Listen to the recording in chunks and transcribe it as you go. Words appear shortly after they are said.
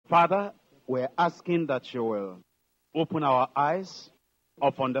Father, we're asking that you will open our eyes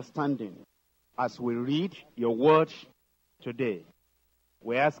of understanding as we read your word today.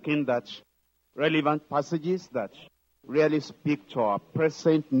 We're asking that relevant passages that really speak to our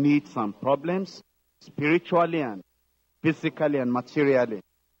present needs and problems, spiritually and physically and materially,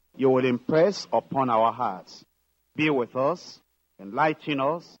 you will impress upon our hearts. Be with us, enlighten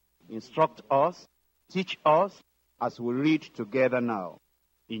us, instruct us, teach us as we read together now.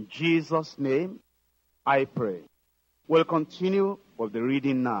 In Jesus' name, I pray. We'll continue with the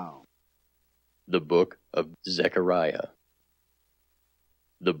reading now. The book of Zechariah.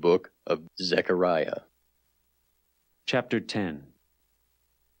 The book of Zechariah. Chapter 10.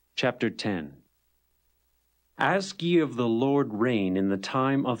 Chapter 10. Ask ye of the Lord rain in the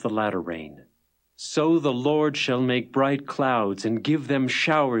time of the latter rain. So the Lord shall make bright clouds and give them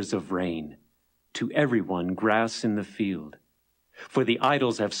showers of rain, to everyone grass in the field. For the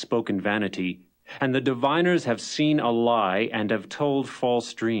idols have spoken vanity, and the diviners have seen a lie and have told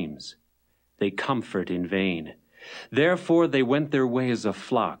false dreams. They comfort in vain. Therefore they went their way as a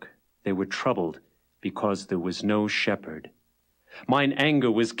flock. They were troubled, because there was no shepherd. Mine anger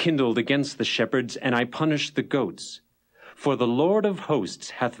was kindled against the shepherds, and I punished the goats. For the Lord of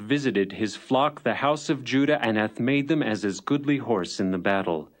hosts hath visited his flock, the house of Judah, and hath made them as his goodly horse in the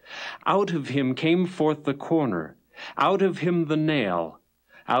battle. Out of him came forth the corner, out of him the nail,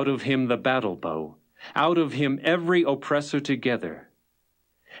 out of him the battle bow, out of him every oppressor together.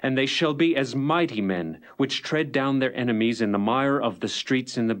 And they shall be as mighty men, which tread down their enemies in the mire of the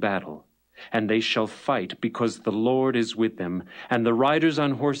streets in the battle. And they shall fight, because the Lord is with them, and the riders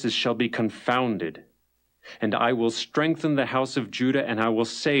on horses shall be confounded. And I will strengthen the house of Judah, and I will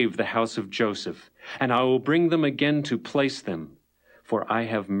save the house of Joseph, and I will bring them again to place them, for I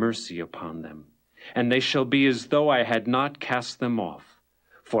have mercy upon them. And they shall be as though I had not cast them off,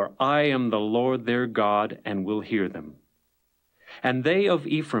 for I am the Lord their God, and will hear them. And they of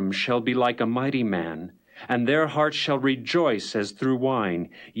Ephraim shall be like a mighty man, and their heart shall rejoice as through wine.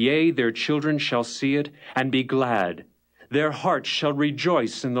 Yea, their children shall see it, and be glad. Their heart shall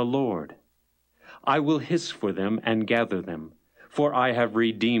rejoice in the Lord. I will hiss for them and gather them, for I have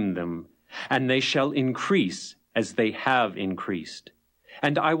redeemed them, and they shall increase as they have increased.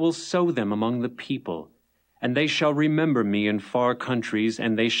 And I will sow them among the people, and they shall remember me in far countries,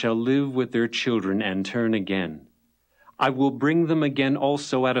 and they shall live with their children and turn again. I will bring them again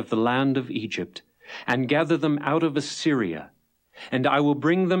also out of the land of Egypt, and gather them out of Assyria. And I will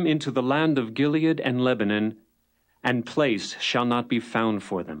bring them into the land of Gilead and Lebanon, and place shall not be found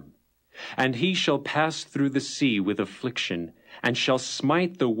for them. And he shall pass through the sea with affliction, and shall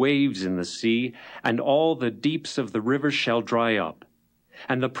smite the waves in the sea, and all the deeps of the river shall dry up.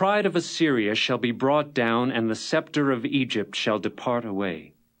 And the pride of Assyria shall be brought down, and the scepter of Egypt shall depart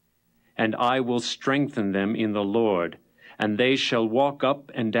away. And I will strengthen them in the Lord, and they shall walk up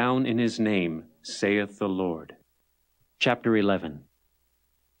and down in his name, saith the Lord. Chapter 11.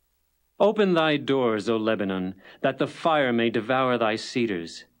 Open thy doors, O Lebanon, that the fire may devour thy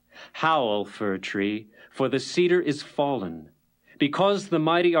cedars. Howl, fir tree, for the cedar is fallen, because the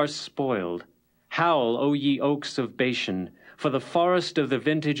mighty are spoiled. Howl, O ye oaks of Bashan, for the forest of the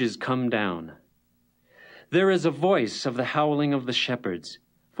vintage is come down. There is a voice of the howling of the shepherds,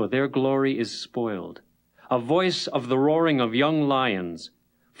 for their glory is spoiled. A voice of the roaring of young lions,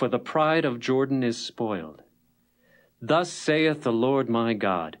 for the pride of Jordan is spoiled. Thus saith the Lord my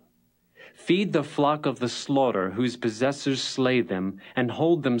God, feed the flock of the slaughter, whose possessors slay them, and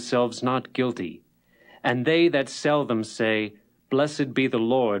hold themselves not guilty. And they that sell them say, Blessed be the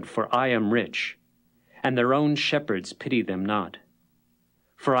Lord, for I am rich. And their own shepherds pity them not.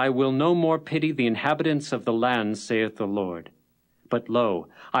 For I will no more pity the inhabitants of the land, saith the Lord. But lo,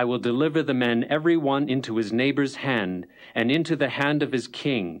 I will deliver the men every one into his neighbor's hand, and into the hand of his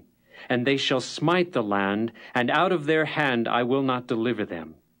king. And they shall smite the land, and out of their hand I will not deliver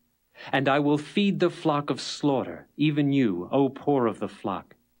them. And I will feed the flock of slaughter, even you, O poor of the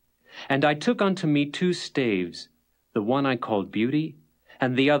flock. And I took unto me 2 staves, the one I called Beauty,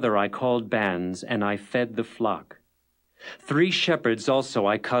 and the other I called Bands, and I fed the flock. 3 shepherds also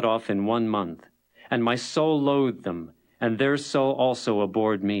I cut off in 1 month, and my soul loathed them, and their soul also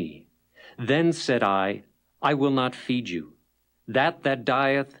abhorred me. Then said I will not feed you. That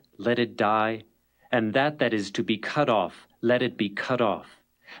dieth, let it die, and that is to be cut off, let it be cut off.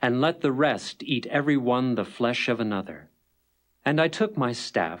 And let the rest eat every one the flesh of another. And I took my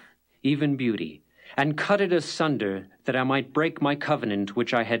staff, even Beauty, and cut it asunder, that I might break my covenant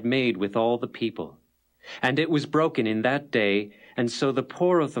which I had made with all the people. And it was broken in that day, and so the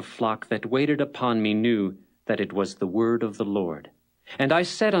poor of the flock that waited upon me knew that it was the word of the Lord. And I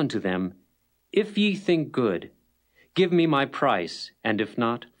said unto them, If ye think good, give me my price, and if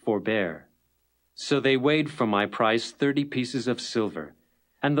not, forbear. So they weighed for my price 30 pieces of silver.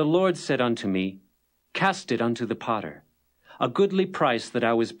 And the Lord said unto me, Cast it unto the potter, a goodly price that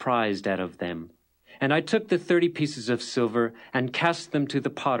I was prized out of them. And I took the 30 pieces of silver, and cast them to the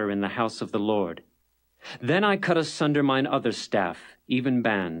potter in the house of the Lord. Then I cut asunder mine other staff, even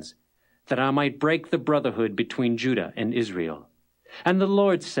bands, that I might break the brotherhood between Judah and Israel. And the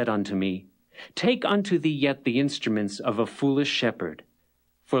Lord said unto me, Take unto thee yet the instruments of a foolish shepherd.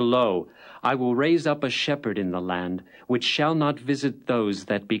 For lo, I will raise up a shepherd in the land, which shall not visit those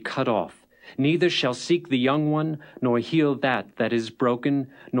that be cut off, neither shall seek the young one, nor heal that is broken,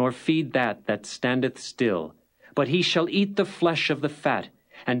 nor feed that standeth still. But he shall eat the flesh of the fat,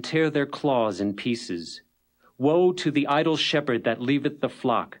 and tear their claws in pieces. Woe to the idle shepherd that leaveth the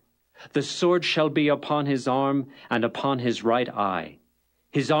flock! The sword shall be upon his arm, and upon his right eye.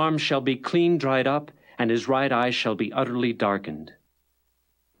 His arm shall be clean dried up, and his right eye shall be utterly darkened.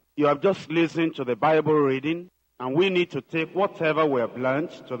 You have just listened to the Bible reading, and we need to take whatever we have learned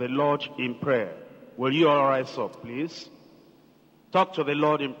to the Lord in prayer. Will you all rise up, please? Talk to the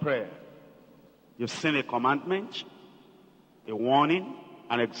Lord in prayer. You've seen a commandment, a warning,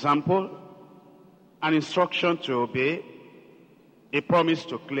 an example, an instruction to obey, a promise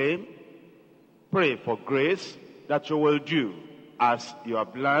to claim. Pray for grace that you will do as you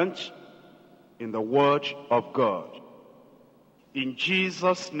have learned in the Word of God. In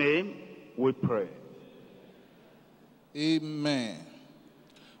Jesus' name we pray. Amen.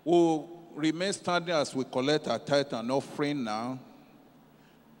 We'll remain standing as we collect our tithe and offering now.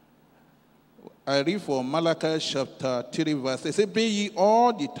 I read from Malachi chapter 3 verse. It says, Bring ye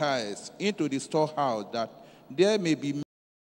all the tithes into the storehouse, that there may be